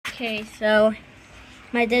Okay, so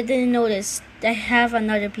my dad didn't notice. I have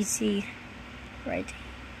another PC right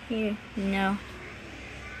here. No.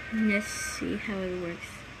 Let's see how it works.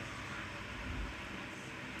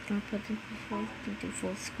 Don't put it into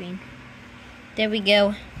full screen. There we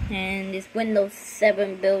go. And it's Windows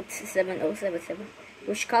 7 build 7077.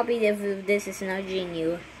 Which copy of this is not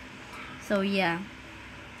GNU. So yeah.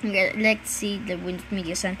 Let's see the Windows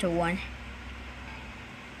Media Center one.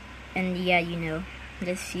 And yeah, you know.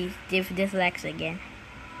 Let's see if this lags again.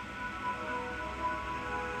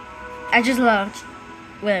 I just logged.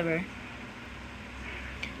 Whatever.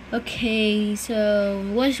 Okay, so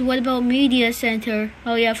what about Media Center?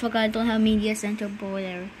 Oh yeah, I forgot I don't have Media Center, but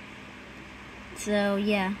whatever. So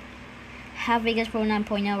yeah, have Vegas Pro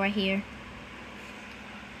 9.0 right here.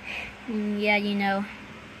 And yeah, you know.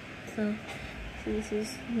 So this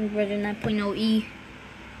is version 9.0e.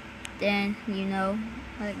 Then you know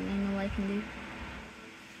what I can do.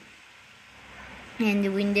 And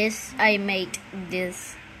doing this, I made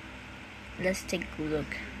this. Let's take a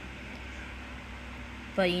look.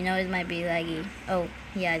 But you know it might be laggy. Oh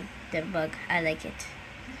yeah, the bug. I like it.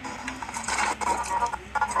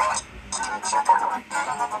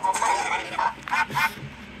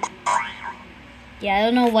 Yeah, I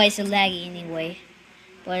don't know why it's so laggy anyway.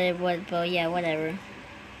 But yeah, whatever.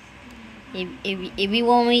 If you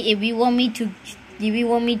want me to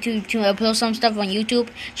upload some stuff on YouTube,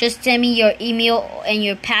 just send me your email and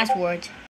your password.